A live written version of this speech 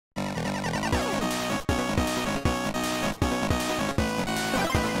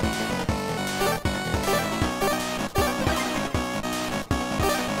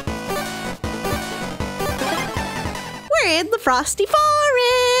the frosty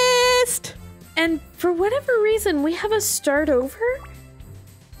forest. And for whatever reason, we have a start over?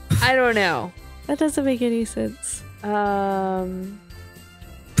 I don't know. That doesn't make any sense. Oh.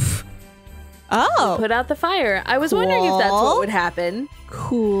 Put out the fire. I was wondering if that's what would happen.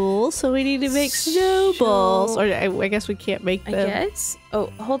 Cool. So we need to make snowballs. Or I guess we can't make them. I guess. Oh,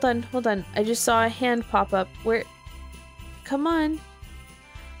 hold on. I just saw a hand pop up. Where? Come on.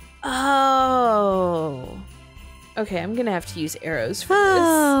 Oh. Okay, I'm gonna have to use arrows for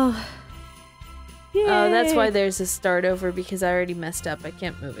this. Yay. Oh, that's why there's a start over, because I already messed up. I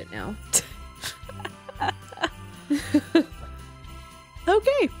can't move it now.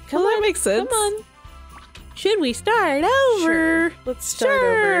 Okay, well, that makes sense. Come on. Should we start over? Sure. Let's start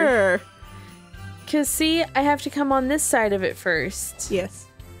over. Because, see, I have to come on this side of it first. Yes.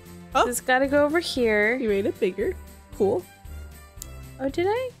 Oh. It's got to go over here. You made it bigger. Cool. Oh, did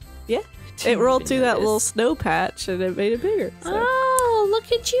I? Yeah. It rolled through that little snow patch and it made it bigger. So. Oh,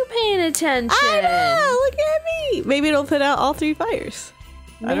 look at you paying attention. I know, look at me. Maybe it'll put out all 3 fires.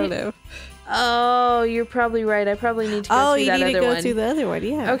 Maybe. I don't know. Oh, you're probably right. I probably need to go through that other one. Oh, you need to go through the other one,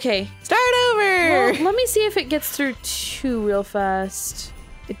 yeah. Okay. Start over! Well, let me see if it gets through 2 real fast.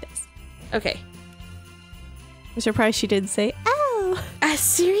 It does. Okay. I'm surprised she didn't say, ow!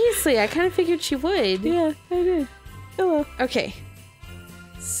 Seriously, I kind of figured she would. Yeah, I did. Oh well. Okay.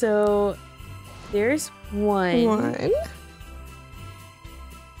 So, there's 1.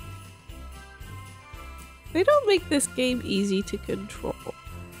 They don't make this game easy to control.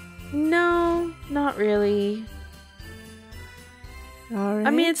 No, not really. All right. I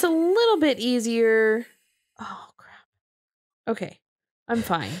mean, it's a little bit easier. Oh, crap. Okay. I'm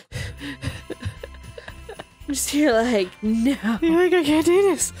fine. I'm just here like, no. You're like, I can't do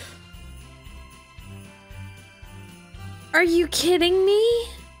this. Are you kidding me?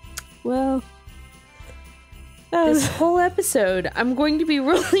 Well, this whole episode, I'm going to be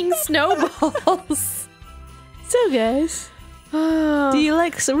rolling snowballs. So, guys, do you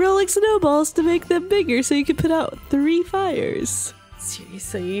like rolling snowballs to make them bigger so you can put out 3 fires?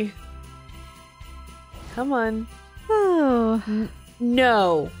 Seriously? Come on. Oh.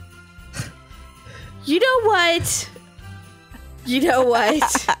 No. You know what? You know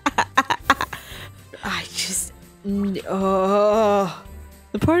what? I just... Oh.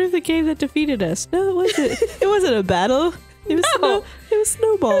 The part of the game that defeated us. No, it wasn't. It wasn't a battle. It was it was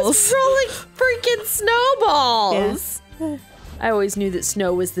snowballs. It was rolling freaking snowballs. Yeah. I always knew that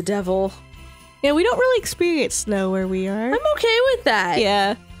snow was the devil. Yeah, we don't really experience snow where we are. I'm okay with that.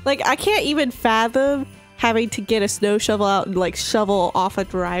 Yeah. Like, I can't even fathom having to get a snow shovel out and, like, shovel off a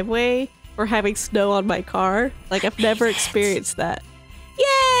driveway or having snow on my car. Like, I've never experienced that.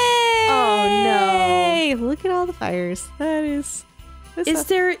 Yay! Oh, no. Look at all the fires. That is... Is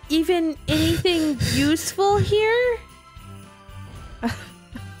there even anything useful here?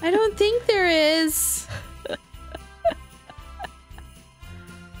 I don't think there is.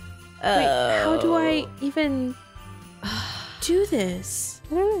 Wait, how do I even do this?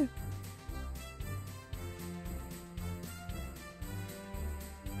 I don't know.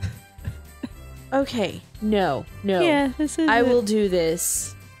 Okay, no. Yeah, this is I will do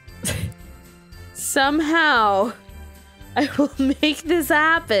this. Somehow, I will make this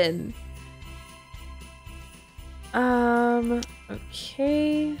happen.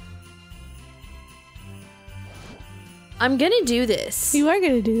 Okay. I'm gonna do this. You are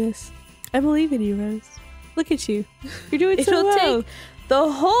gonna do this. I believe in you, Rose. Look at you. You're doing so well. It'll take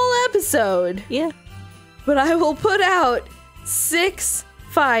the whole episode. Yeah. But I will put out 6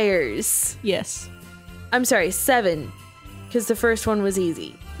 fires. Yes. I'm sorry, 7. Because the first one was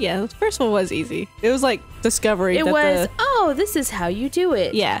easy. Yeah, the first one was easy. It was like discovering it was, oh, this is how you do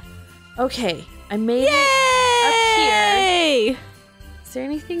it. Yeah. Okay, I made it up here. Is there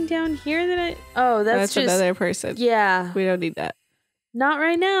anything down here that I... Oh, that's just... another person. Yeah. We don't need that. Not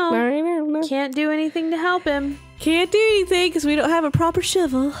right now. Not right now, no. Can't do anything to help him. Can't do anything because we don't have a proper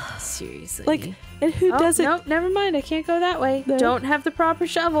shovel. Seriously. Like, and who doesn't... Nope, never mind. I can't go that way. No. Don't have the proper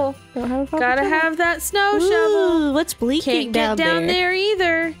shovel. Don't have a proper Gotta shovel. have that snow Ooh, shovel. what's blinking Can't get down there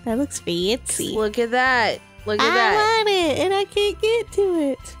either. That looks fancy. Just look at that. Look at that. I want it, and I can't get to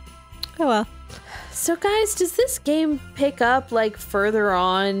it. Oh, well. So, guys, does this game pick up, like, further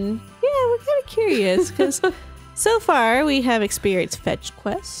on? Yeah, we're kind of curious, because so far we have experienced Fetch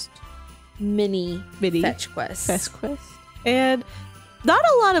Quest. Mini Fetch Quest. Fetch Quest. And not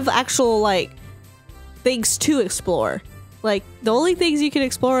a lot of actual, like, things to explore. Like, the only things you can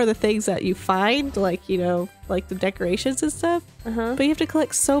explore are the things that you find, like, you know, like the decorations and stuff. Uh-huh. But you have to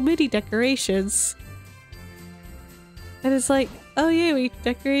collect so many decorations. And it's like, oh yeah, we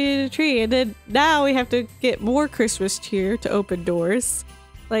decorated a tree. And then now we have to get more Christmas cheer to open doors.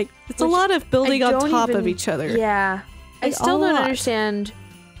 Like, it's a lot of building on top of each other. Yeah. I still don't understand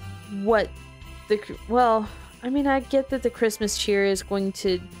what well, I mean, I get that the Christmas cheer is going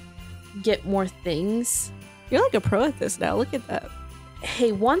to get more things. You're like a pro at this now. Look at that.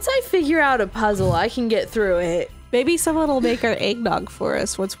 Hey, once I figure out a puzzle, I can get through it. Maybe someone will make our eggnog for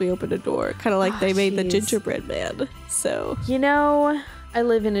us once we open a door. Kind of like they made the gingerbread man. So, you know, I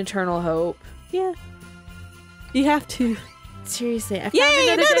live in eternal hope. Yeah. You have to. Seriously, I found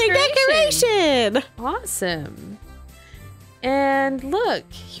Yay, another decoration! Awesome. And look,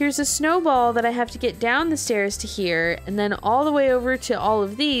 here's a snowball that I have to get down the stairs to here, and then all the way over to all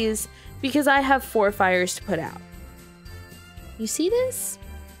of these, because I have 4 fires to put out. You see this?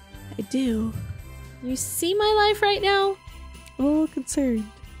 I do. You see my life right now? I'm a little concerned.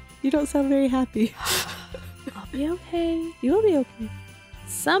 You don't sound very happy. I'll be okay. You will be okay.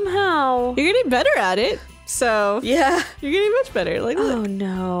 Somehow. You're getting better at it. So, yeah. You're getting much better. Like, look. Oh,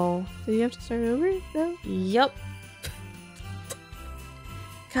 no. Do you have to start over? No? Yep.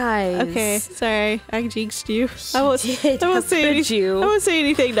 Guys. Okay, sorry. I jinxed you. I won't say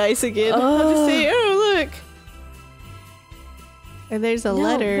anything nice again. I'll just say, oh, look. And there's a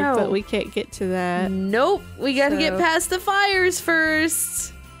letter, but we can't get to that. Nope. We gotta get past the fires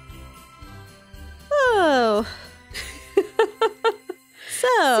first. Oh.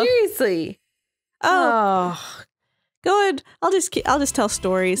 So. Seriously. Oh. Going, I'll just tell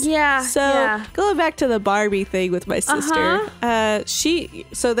stories. Yeah. So going back to the Barbie thing with my sister,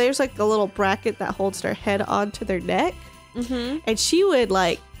 so there's like a little bracket that holds their head onto their neck, and she would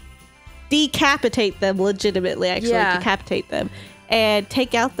like decapitate them legitimately, decapitate them, and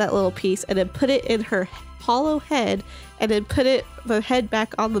take out that little piece and then put it in her hollow head, and then put the head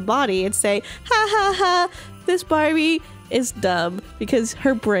back on the body and say, ha ha ha, this Barbie is dumb because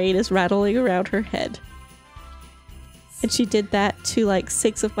her brain is rattling around her head. And she did that to like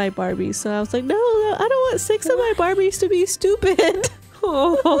 6 of my Barbies. So I was like, no, I don't want 6 of my Barbies to be stupid.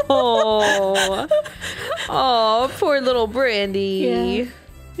 Oh, poor little Brandie. Yeah,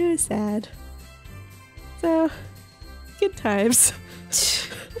 it was sad. So, good times.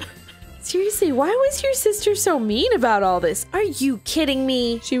 Seriously, why was your sister so mean about all this? Are you kidding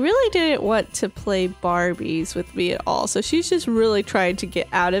me? She really didn't want to play Barbies with me at all. So she's just really trying to get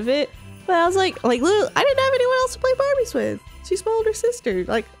out of it. But I was like, literally, I didn't have anyone else to play Barbies with. She's my older sister.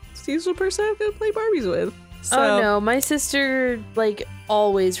 Like, she's the person I'm gonna play Barbies with. So. Oh no, my sister, like,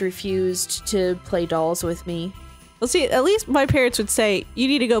 always refused to play dolls with me. Well, see, at least my parents would say, you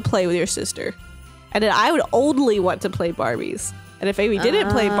need to go play with your sister. And then I would only want to play Barbies. And if Amy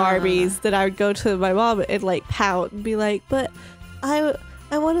didn't play Barbies, then I would go to my mom and, like, pout and be like, but I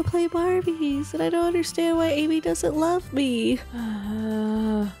want to play Barbies, and I don't understand why Amy doesn't love me.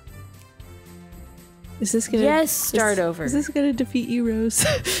 Is this gonna... Yes, start over. Is this gonna defeat you, Rose?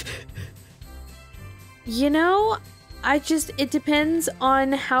 You know, it depends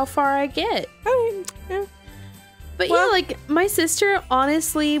on how far I get. Okay, yeah. But yeah, like, my sister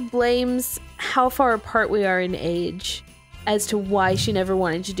honestly blames how far apart we are in age as to why she never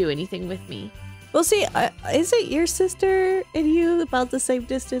wanted to do anything with me. Well, see, isn't your sister and you about the same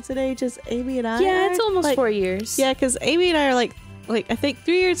distance in age as Amy and I? Yeah, it's almost 4 years. Yeah, because Amy and I are like I think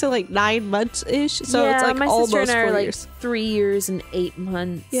 3 years and like 9 months ish. So yeah, it's like my almost sister and I 4 are years. like 3 years and 8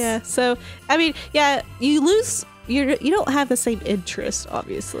 months. Yeah, so I mean, yeah, you don't have the same interest,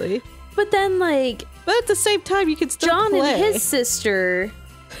 obviously. But then, like, but at the same time, you can still John play. and his sister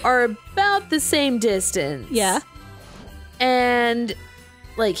are about the same distance. Yeah, and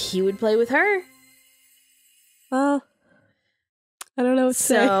like he would play with her. Well, I don't know what to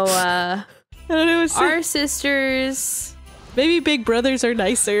say. So, I don't know what to say. Our sisters. Maybe big brothers are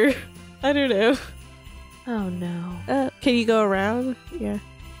nicer. I don't know. Oh no. Can you go around? Yeah.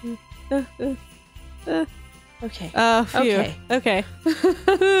 Okay. Phew. Okay.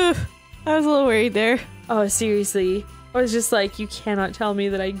 I was a little worried there. Oh, seriously. I was just like, you cannot tell me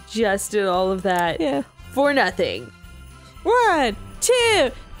that I just did all of that. Yeah. For nothing. 1,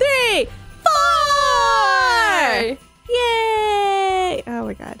 2, 3, 4! Yay! Oh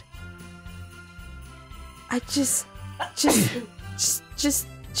my god. I just,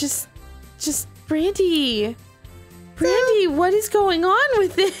 Brandie. Brandie, what is going on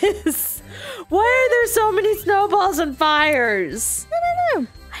with this? Why are there so many snowballs and fires? I don't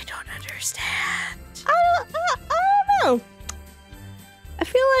know. I don't understand. I don't know. I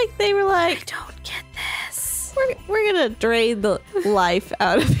feel like they were like, I don't get this. We're gonna drain the life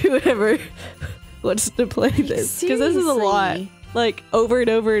out of whoever wants to play this, because this is a lot, like over and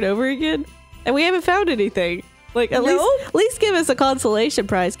over and over again, and we haven't found anything. Like, at least give us a consolation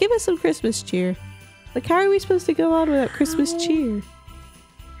prize. Give us some Christmas cheer. Like, how are we supposed to go on without Christmas cheer?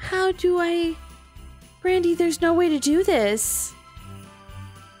 How do I... Brandie, there's no way to do this.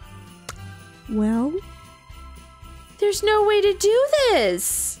 Well... There's no way to do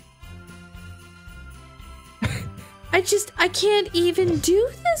this. I can't even do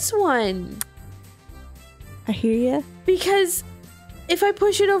this one. I hear ya. Because if I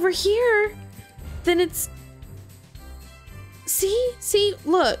push it over here, then it's... See,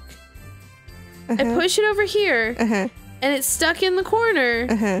 look. I push it over here, and it's stuck in the corner,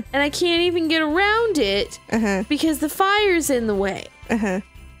 and I can't even get around it because the fire's in the way.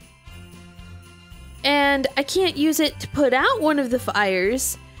 And I can't use it to put out one of the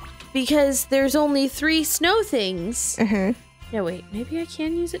fires because there's only 3 snow things. No, wait, maybe I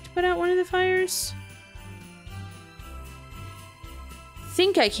can use it to put out one of the fires?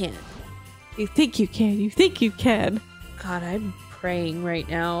 Think I can. You think you can. You think you can. God, I'm praying right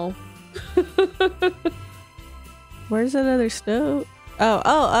now. Where's another snow? Oh,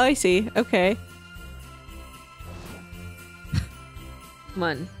 I see. Okay. Come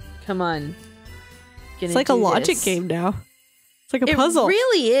on. It's like a logic game now. It's like a puzzle. It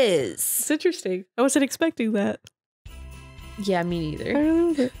really is. It's interesting. I wasn't expecting that. Yeah, me neither. I really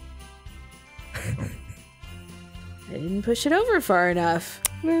wasn't. I didn't push it over far enough.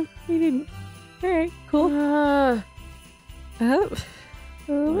 No, you didn't. Alright, cool.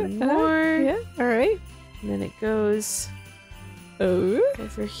 One more. Yeah, alright. And then it goes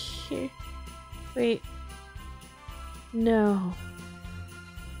over here. Wait. No.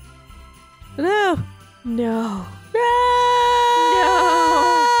 No. No. No.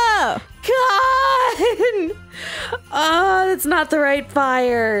 God! Oh, that's not the right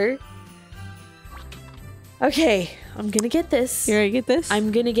fire. Okay, I'm gonna get this. You're gonna get this?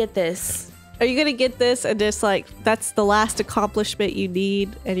 I'm gonna get this. Are you gonna get this and just like, that's the last accomplishment you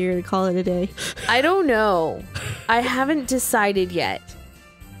need and you're gonna call it a day? I don't know. I haven't decided yet.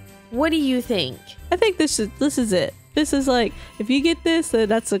 What do you think? I think this is it. This is like, if you get this, then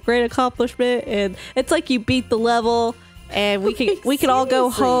that's a great accomplishment, and it's like you beat the level, and we can all go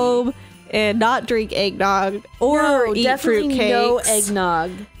home and not drink eggnog or eat fruitcakes. No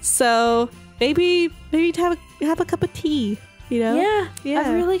eggnog. So maybe have a cup of tea. You know? Yeah.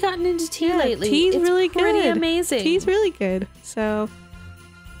 I've really gotten into tea lately. Tea's really good. Pretty amazing. Tea's really good. So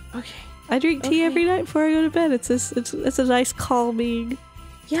okay, I drink tea every night before I go to bed. It's a nice calming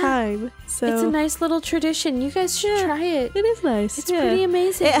time. So it's a nice little tradition. You guys should try it. It is nice. It's pretty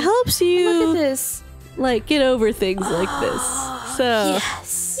amazing. It helps you look at this. Like get over things like this. So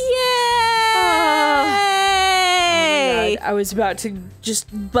yes. Yay! Oh my God. I was about to just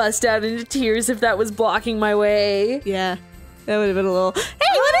bust out into tears if that was blocking my way. Yeah. That would have been a little. Hey,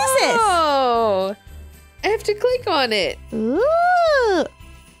 what is this? Oh, I have to click on it. Ooh.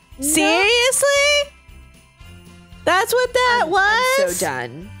 Seriously? That's what that was? I'm so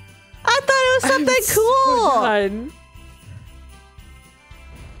done. I thought it was something cool. So done.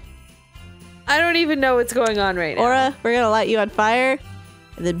 I don't even know what's going on right now. Aura, we're gonna light you on fire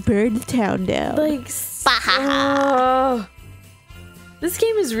and then burn the town down. Like, this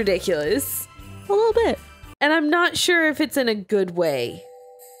game is ridiculous. A little bit. And I'm not sure if it's in a good way.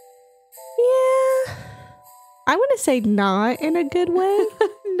 Yeah. I want to say not in a good way.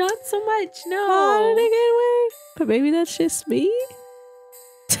 Not so much, no. Not in a good way. But maybe that's just me.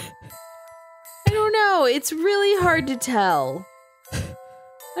 I don't know. It's really hard to tell. I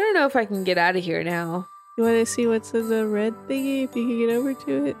don't know if I can get out of here now. You want to see what's in the red thingy? If you can get over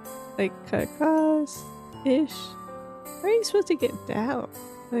to it? Like, cut across-ish? Where are you supposed to get down?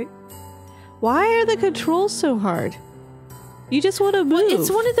 Like, why are the controls so hard? You just want to move. Well, it's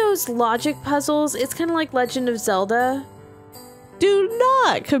one of those logic puzzles. It's kind of like Legend of Zelda. Do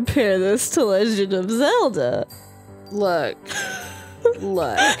not compare this to Legend of Zelda. Look.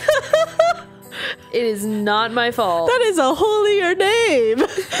 Look. It is not my fault. That is a holier name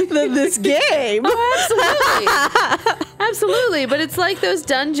than this game. Oh, absolutely. Absolutely, but it's like those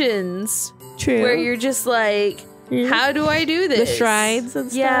dungeons. True. Where you're just like, how do I do this? The shrines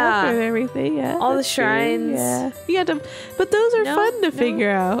and stuff and everything, yeah. All the shrines. Yeah. You got to, but those are fun to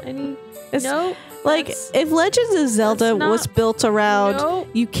figure out. Like, if Legends of Zelda was built around,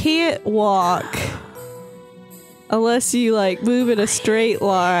 you can't walk unless you, like, move in a straight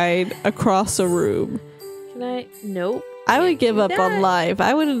line across a room. Can I? Nope. I would give up on life.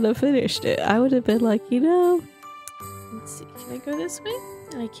 I wouldn't have finished it. I would have been like, you know. Let's see. Can I go this way?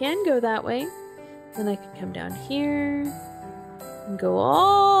 I can go that way. Then I can come down here and go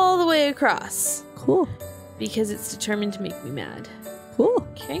all the way across. Cool. Because it's determined to make me mad. Cool.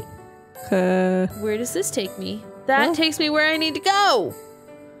 Okay. Where does this take me? That takes me where I need to go.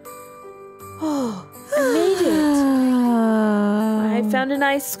 Oh, I made it. I found an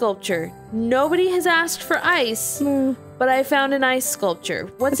ice sculpture. Nobody has asked for ice, but I found an ice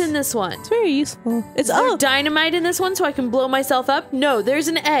sculpture. What's in this one? It's very useful. It's Is there dynamite in this one so I can blow myself up? No, there's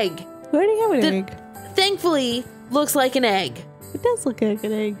an egg. We already have an egg. Thankfully, looks like an egg. It does look like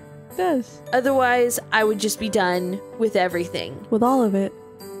an egg. It does. Otherwise, I would just be done with everything. With all of it.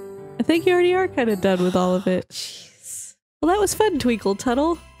 I think you already are kind of done with all of it. Jeez. Well, that was fun, Twinkle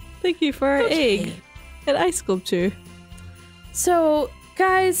Tuttle. Thank you for our egg and ice sculpture. So,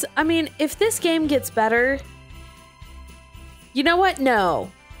 guys, I mean, if this game gets better, you know what?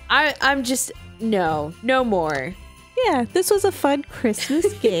 No. I'm just, no more. Yeah, this was a fun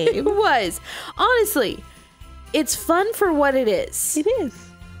Christmas game. It was. Honestly, it's fun for what it is. It is.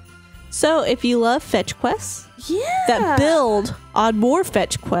 So, if you love fetch quests that Yeah. build on more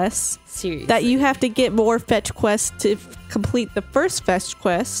fetch quests, Seriously. that you have to get more fetch quests to complete the first fetch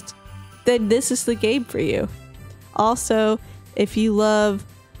quest, then this is the game for you. Also, if you love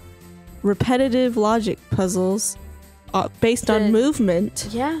repetitive logic puzzles based on movement,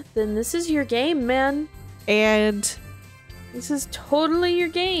 Yeah, then this is your game, man. and This is totally your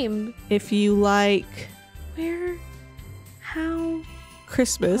game. if you like Where? How?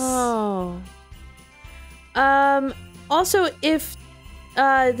 Christmas, Oh. Also, if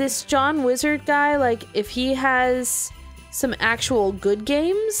this John Wizard guy, like, if he has some actual good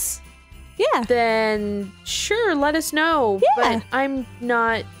games, yeah, then sure, let us know. Yeah. But I'm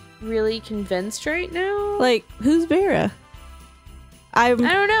not really convinced right now. like who's Vera? I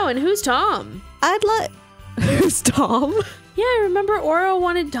don't know. And who's Tom? I'd let who's Tom? Yeah, I remember Oro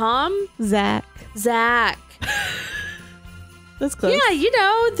wanted Tom. Zach. That's close. Yeah, you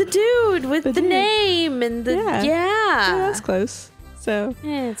know, the dude with the dude. name and the Yeah. yeah. That's close. So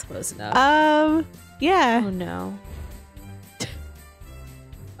It's close enough. yeah. Oh no.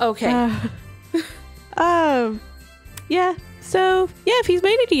 Okay. Yeah. So yeah, if he's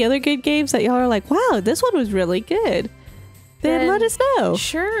made any other good games that y'all are like, wow, this one was really good, then let us know.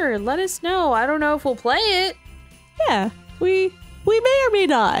 Sure, let us know. I don't know if we'll play it. Yeah, we may or may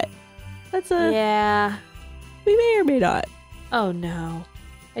not. That's a Yeah. we may or may not. Oh no.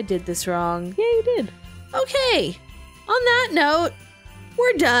 I did this wrong. Yeah, you did. Okay. On that note,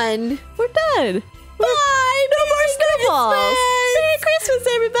 we're done. We're done. Bye. No more snowballs. Merry Christmas,